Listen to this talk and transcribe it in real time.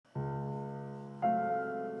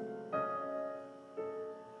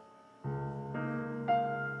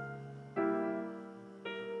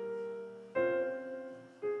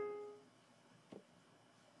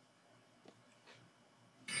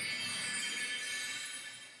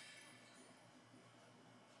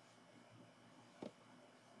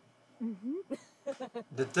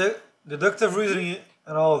Deductive reasoning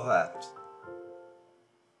and all of that.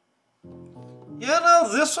 Yeah, no,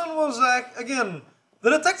 this one was again. The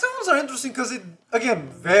detective ones are interesting because again,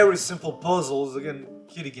 very simple puzzles. Again,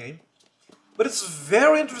 kiddie game, but it's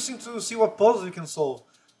very interesting to see what puzzles you can solve.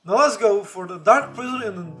 Now let's go for the dark prison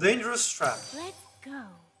and the dangerous trap. Let's go.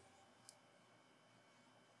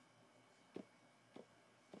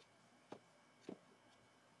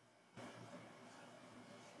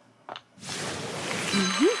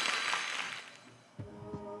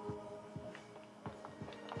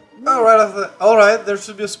 Alright, there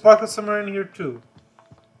should be a sparkle somewhere in here too.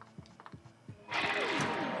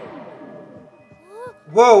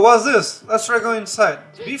 Whoa, what's this? Let's try going inside.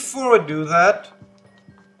 Before we do that...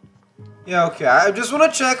 Yeah, okay, I just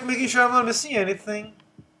want to check, making sure I'm not missing anything.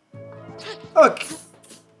 Okay.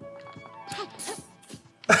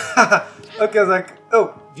 Okay, I was like,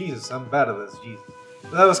 oh, Jesus, I'm bad at this, Jesus.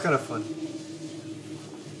 But that was kind of fun.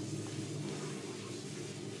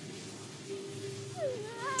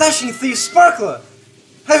 Dashing Thief Sparkla!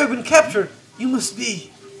 Have you been captured? You must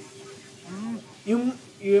be.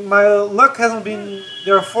 My luck hasn't been...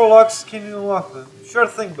 There are 4 locks, can you unlock them? Sure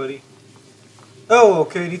thing, buddy. Oh,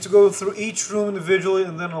 okay, need to go through each room individually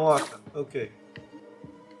and then unlock them. Okay.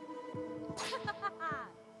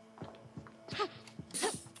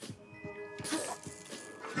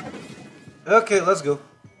 Okay, let's go.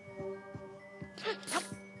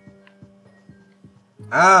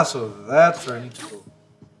 Ah, so that's where I need to go.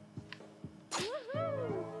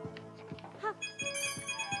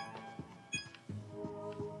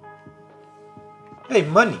 Hey,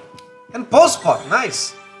 money. And postpot,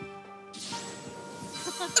 nice.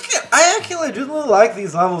 Okay, I actually legitimately like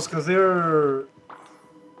these levels because they're...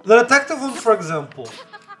 The detective one, for example.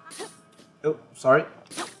 Oh, sorry.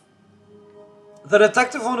 The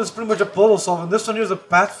detective one is pretty much a puzzle solving. This one here is a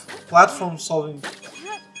platform solving.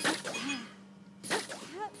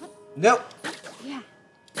 Nope.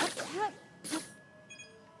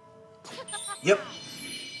 Yep.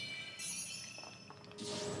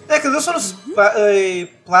 Yeah, because this one is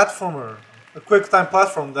a platformer. A quick time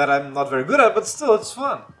platform that I'm not very good at, but still, it's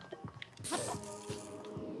fun.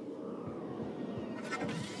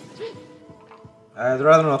 I'd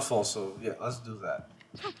rather not fall, so yeah, let's do that.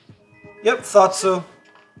 Yep, thought so.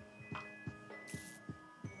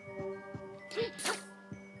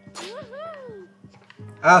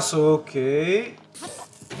 Ah, so okay.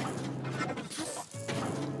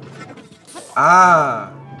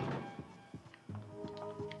 Ah.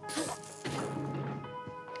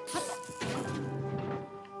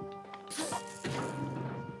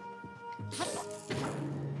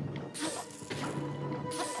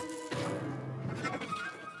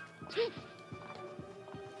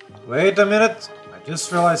 Wait a minute, I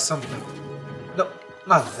just realized something. No,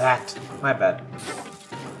 not that. My bad.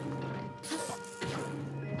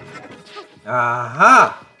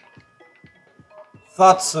 Aha!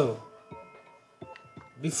 Thought so.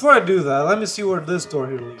 Before I do that, let me see where this door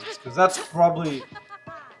here leads, because that's probably...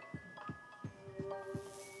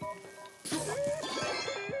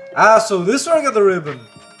 Ah, so this is where I got the ribbon.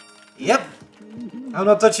 Yep. I'm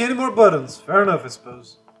not touching any more buttons. Fair enough, I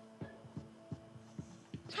suppose.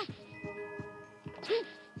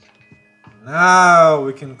 Now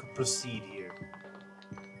we can proceed here.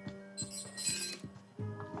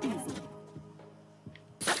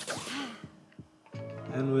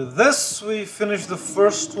 And with this, we finish the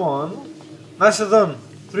first one. Nicely done.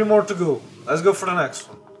 3 more to go. Let's go for the next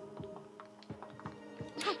one.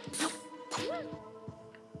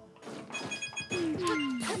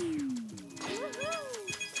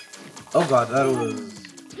 Oh god, that was...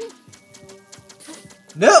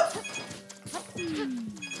 No!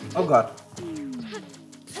 Oh god.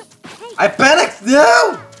 I panicked!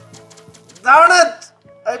 No! Darn it!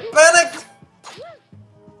 I panicked!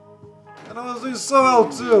 And I was doing so well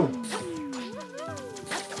too.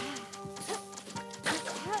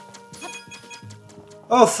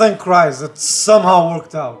 Oh, thank Christ, that somehow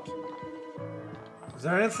worked out. Is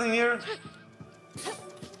there anything here?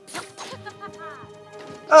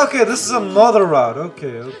 Okay, this is another route.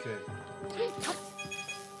 Okay, okay.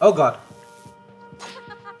 Oh god.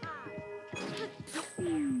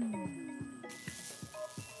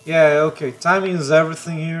 Yeah, okay, timing is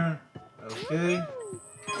everything here. Okay.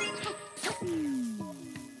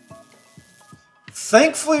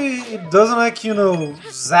 Thankfully, it doesn't like, you know,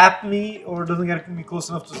 zap me, or doesn't get me close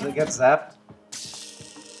enough to get zapped.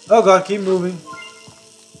 Oh god, keep moving.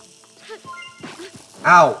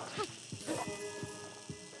 Ow.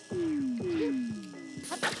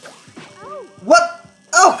 What?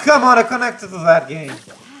 Oh, come on, I connected to that game.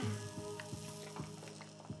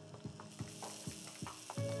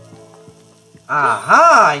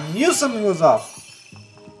 Aha! I knew something was off.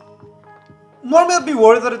 Normally I'd be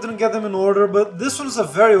worried that I didn't get them in order, but this one is a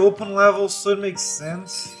very open level, so it makes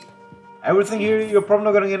sense. Everything here, you're probably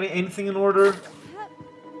not gonna get anything in order.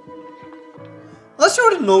 Unless you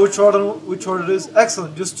already know which order it is.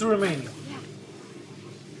 Excellent, just 2 remaining.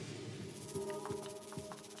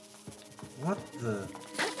 What the...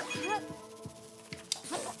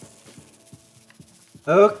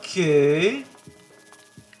 Okay...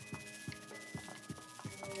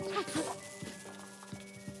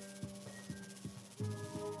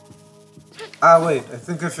 Ah, wait, I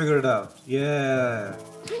think I figured it out. Yeah.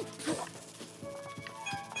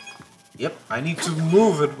 Yep, I need to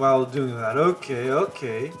move it while doing that. Okay,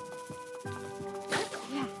 okay.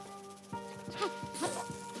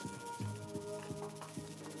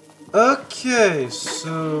 Okay,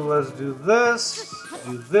 so let's do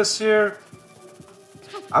this here.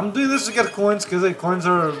 I'm doing this to get coins because coins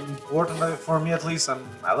are important for me at least.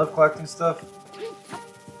 I love collecting stuff.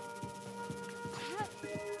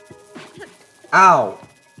 Ow!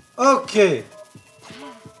 Okay!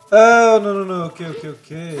 Oh, no,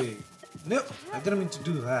 okay. Nope, I didn't mean to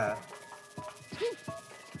do that.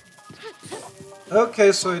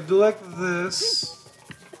 Okay, so I do like this.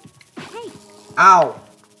 Ow!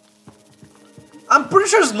 I'm pretty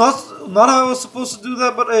sure it's not how I was supposed to do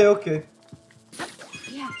that, but hey, okay.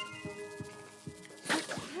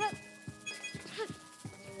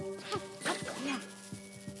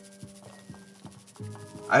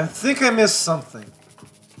 I think I missed something.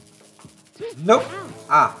 Nope.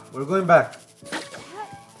 Ah, we're going back.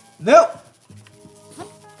 Nope.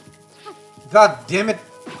 God damn it.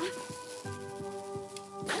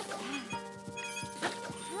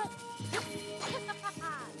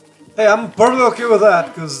 Hey, I'm perfectly okay with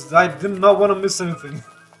that, because I did not want to miss anything.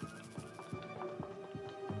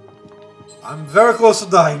 I'm very close to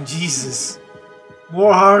dying, Jesus.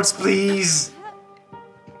 More hearts, please.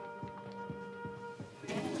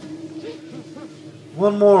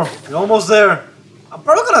 One more. We're almost there. I'm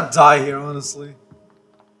probably gonna die here, honestly.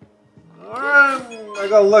 Alright, I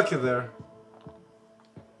got lucky there.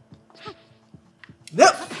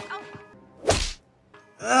 Nope!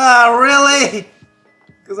 Ah, really?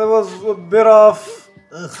 Because I was a bit off.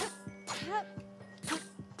 Ugh.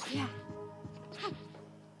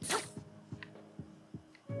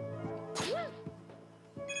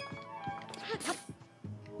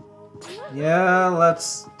 Yeah,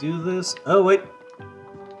 let's do this. Oh, wait.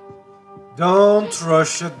 Don't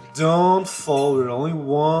rush it, don't fall, we're only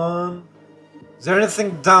one. Is there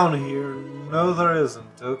anything down here? No, there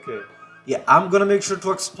isn't. Okay. Yeah, I'm gonna make sure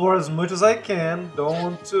to explore as much as I can. Don't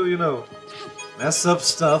want to, you know, mess up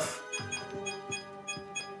stuff.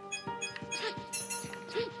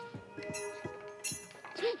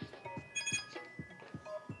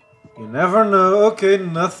 You never know. Okay,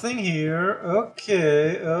 nothing here.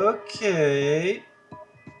 Okay, okay.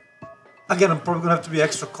 Again, I'm probably gonna have to be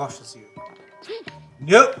extra cautious here.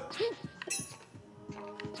 Nope.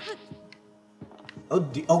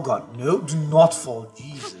 Oh god, no, do not fall,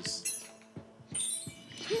 Jesus.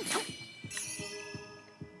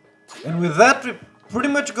 And with that, we pretty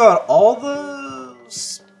much got all the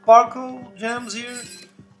sparkle gems here.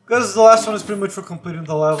 Because the last one is pretty much for completing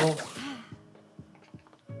the level.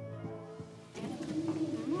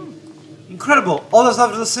 Incredible! All that's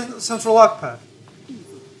left is the central lock pad.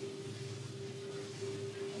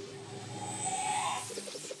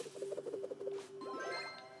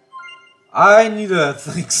 I need that,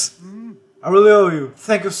 thanks. I really owe you.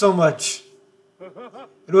 Thank you so much.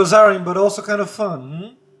 It was harrowing, but also kind of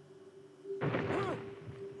fun,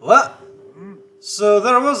 What? So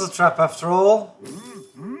there was a trap after all.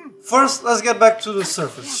 First, let's get back to the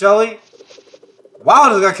surface, shall we? Wow,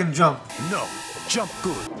 this guy can jump. No, jump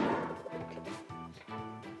good.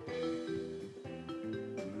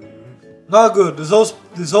 Not good.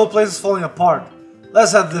 This whole place is falling apart.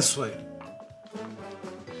 Let's head this way.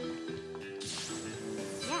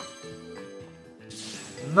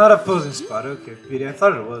 Not a posing spot. Okay, pity. I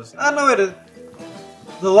thought it was. Ah, no, it is.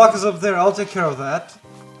 The lock is up there. I'll take care of that.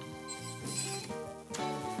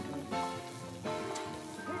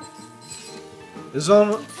 This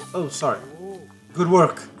one... Oh, sorry. Good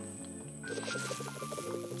work.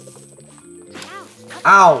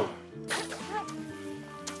 Ow!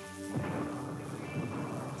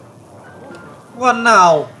 What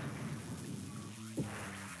now?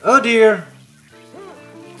 Oh dear.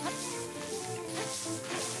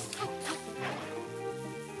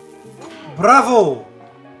 Bravo!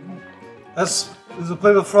 There's a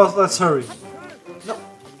plate of frost, let's hurry. No,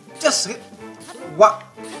 just hit. What?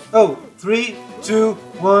 Oh, 3, 2,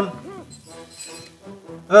 1.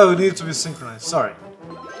 Oh, we need to be synchronized. Sorry.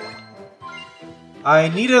 I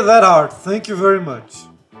needed that heart. Thank you very much.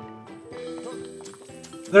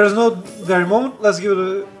 There's no very moment. Let's give it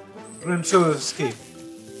a grand show of escape.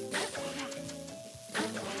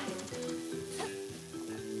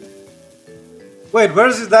 Wait, where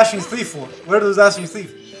is the Dashing Thief one? Where is the Dashing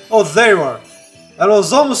Thief? Oh, there you are. That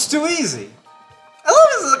was almost too easy. I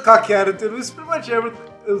love his cocky attitude. It's pretty much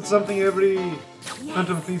something every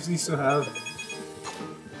Phantom Thief needs to have.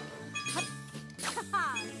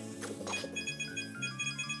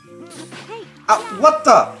 What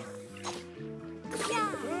the?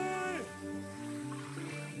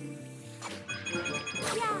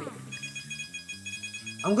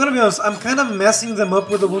 I'm gonna be honest, I'm kind of messing them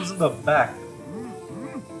up with the ones in the back.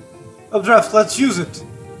 Updraft, let's use it.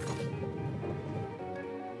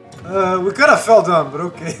 We kind of fell down, but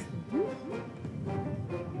okay.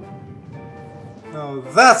 No,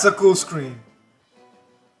 that's a cool screen.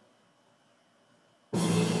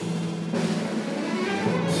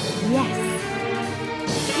 Yes.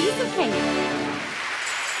 Piece of cake.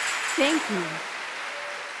 Thank you.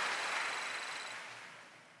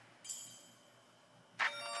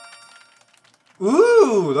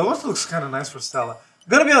 Ooh, that one looks kind of nice for Stella.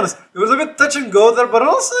 Gonna be honest, it was a bit touch and go there, but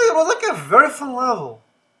honestly, it was like a very fun level.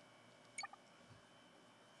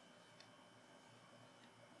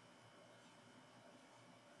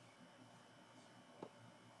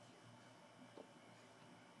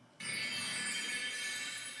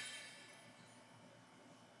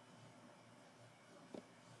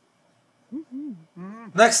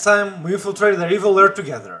 Next time, we infiltrate their evil lair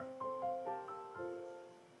together.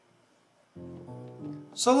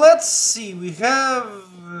 So let's see, we have...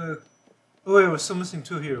 oh wait, we're still missing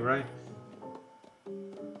two here, right?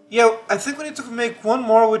 Yeah, I think we need to make one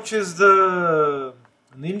more, which is the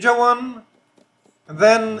ninja one. And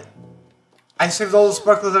then I saved all the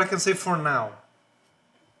sparklers that I can save for now.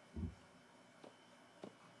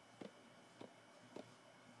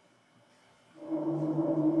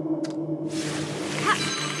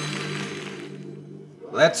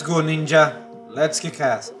 Let's go, ninja. Let's kick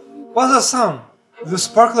ass. What's that sound? The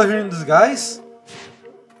sparkler here in disguise?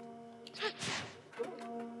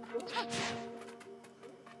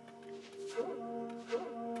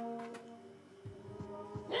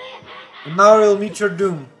 And now you'll meet your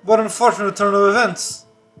doom. What an unfortunate turn of events.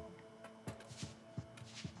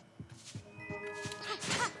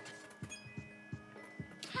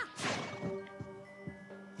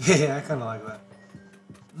 Yeah, I kinda like that.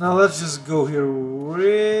 Now let's just go here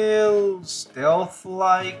real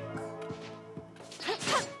stealth-like.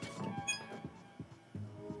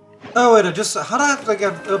 Oh wait, how do I have to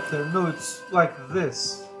get up there? No, it's like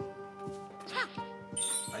this.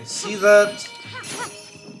 I see that.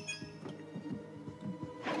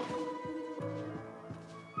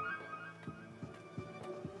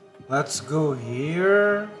 Let's go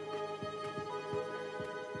here.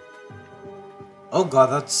 Oh god,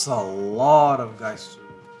 that's a lot of guys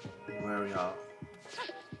to worry of.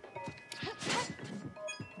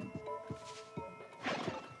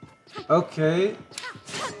 Okay.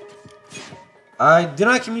 I did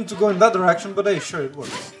not mean to go in that direction, but hey, sure, it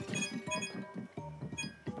works.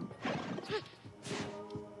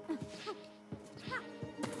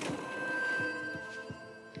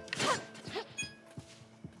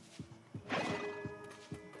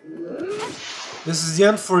 This is the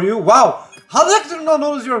end for you. Wow! How the heck did you not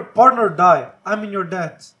notice your partner die? I mean your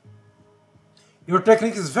death. Your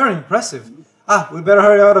technique is very impressive. Ah, we better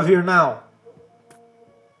hurry out of here now.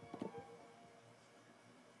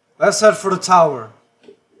 Let's head for the tower.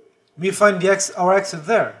 We find our exit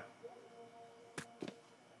there.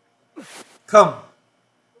 Come.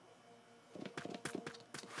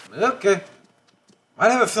 Okay. I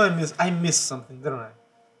have a feeling I missed something, didn't I?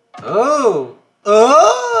 Oh!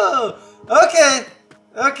 Oh! Okay!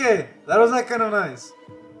 Okay, that was like kind of nice.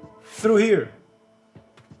 Through here.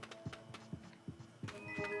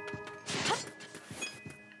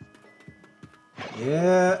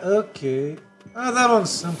 Yeah, okay. That one's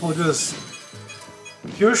simple, just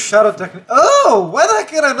pure shadow technique. Oh, why the heck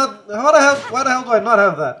did I not? Why the hell do I not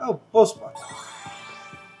have that? Oh, post spot.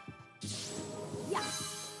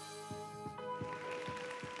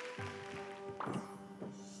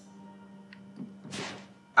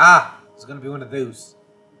 Ah, it's gonna be one of those.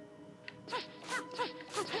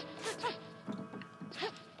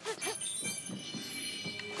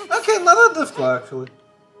 Okay, not that difficult actually.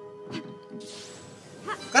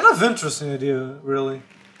 Kind of interesting idea, really.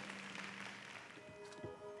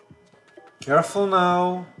 Careful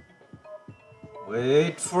now.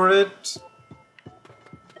 Wait for it.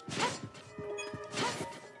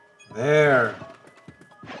 There.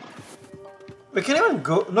 I can't even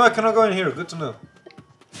go. No, I cannot go in here. Good to know.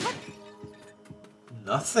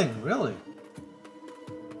 Nothing, really.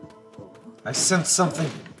 I sense something.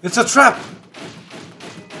 It's a trap!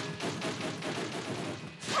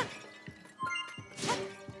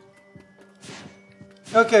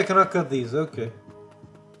 Okay, I cannot cut these. Okay.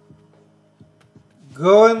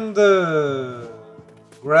 Go in the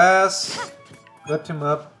grass. Cut him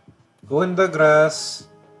up. Go in the grass.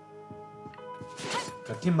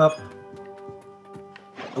 Cut him up.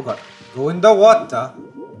 Oh god. Go in the water.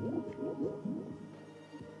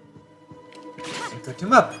 And cut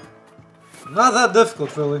him up. Not that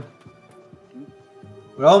difficult, really.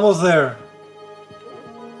 We're almost there.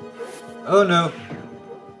 Oh no.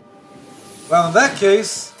 Well, in that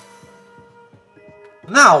case...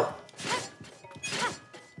 Now!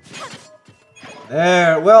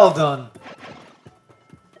 There, well done.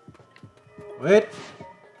 Wait.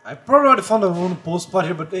 I probably already found a one post spot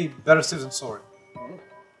here, but hey, better safe than sorry.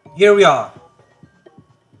 Here we are.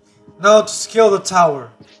 Now to scale the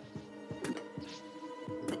tower.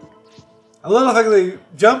 I love the fact that you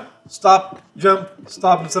jump, stop,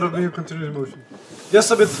 instead of being a continuous motion.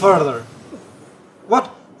 Just a bit further.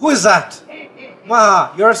 What? Who is that?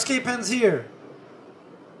 Maha, your escape ends here.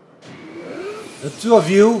 The two of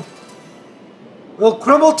you will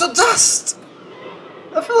crumble to dust!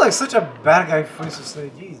 I feel like such a bad guy phrase to say,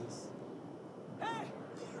 Jesus.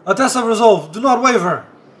 A test of resolve, do not waver!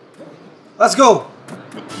 Let's go!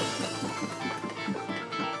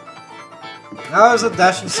 Now is a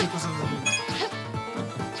dashing sequence of the game.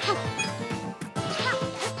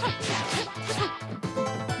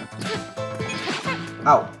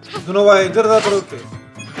 Ow. Don't know why I did that, but okay.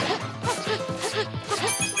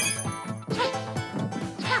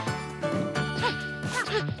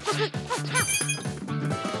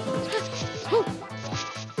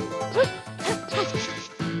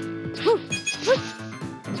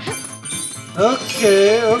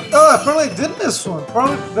 Okay. Oh, I probably did miss one.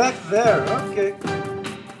 Probably back there. Okay.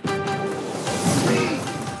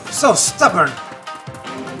 So stubborn.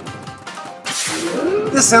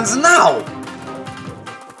 This ends now.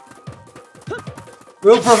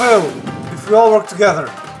 We'll prevail if we all work together.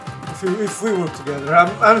 If we work together.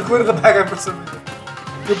 I'm going to the back end for some reason.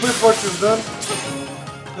 Your brief fortune is done.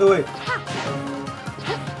 Oh wait.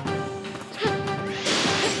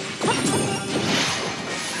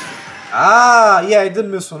 Ah, yeah, I did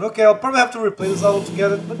miss one. Okay, I'll probably have to replay this all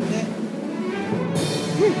together, but eh.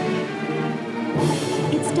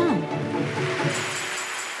 It's done.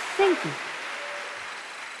 Thank you.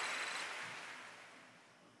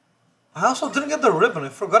 I also didn't get the ribbon, I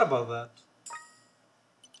forgot about that.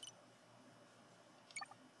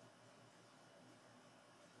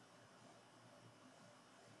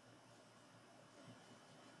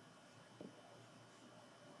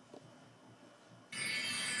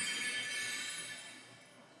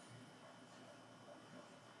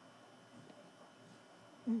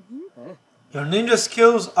 Your ninja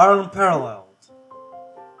skills are unparalleled.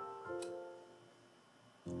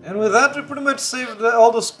 And with that, we pretty much saved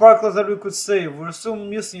all the sparklers that we could save. We're still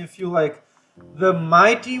missing a few, like the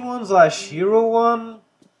mighty one / hero one,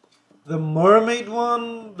 the mermaid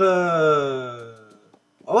one, the...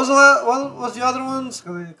 What was the other ones?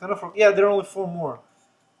 Cause I kind of yeah, there are only 4 more.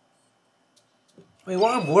 Wait,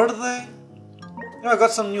 what were they? Yeah, I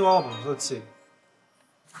got some new albums. Let's see.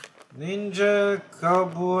 Ninja,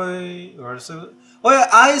 Cowboy, or so. Oh yeah,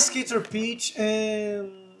 Ice Skater Peach and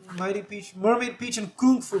Mighty Peach, Mermaid Peach and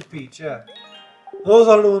Kung Fu Peach, yeah. Those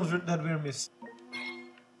are the ones that we're missing.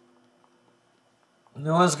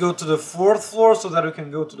 Now let's go to the 4th floor so that we can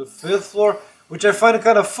go to the 5th floor, which I find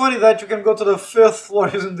kind of funny that you can go to the 5th floor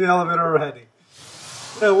using the elevator already.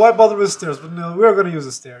 Yeah, why bother with stairs? But no, we're gonna use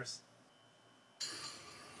the stairs.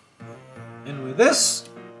 And with this,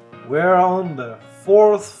 we're on the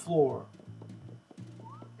 4th floor.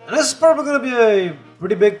 And this is probably gonna be a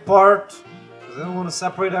pretty big part, because I don't want to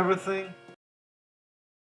separate everything.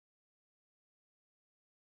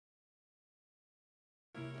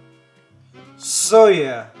 So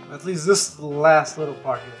yeah, at least this is the last little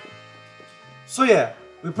part here. So yeah,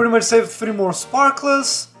 we pretty much saved 3 more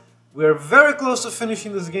Sparklas. We're very close to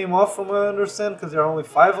finishing this game off from what I understand, because there are only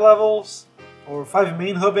 5 levels, or 5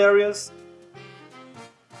 main hub areas.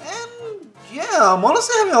 And yeah, I'm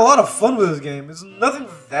honestly having a lot of fun with this game. It's nothing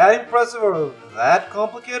that impressive or that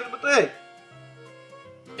complicated, but hey,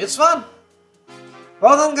 it's fun.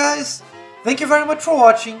 Well done guys, thank you very much for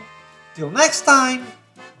watching. Till next time,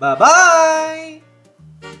 bye bye!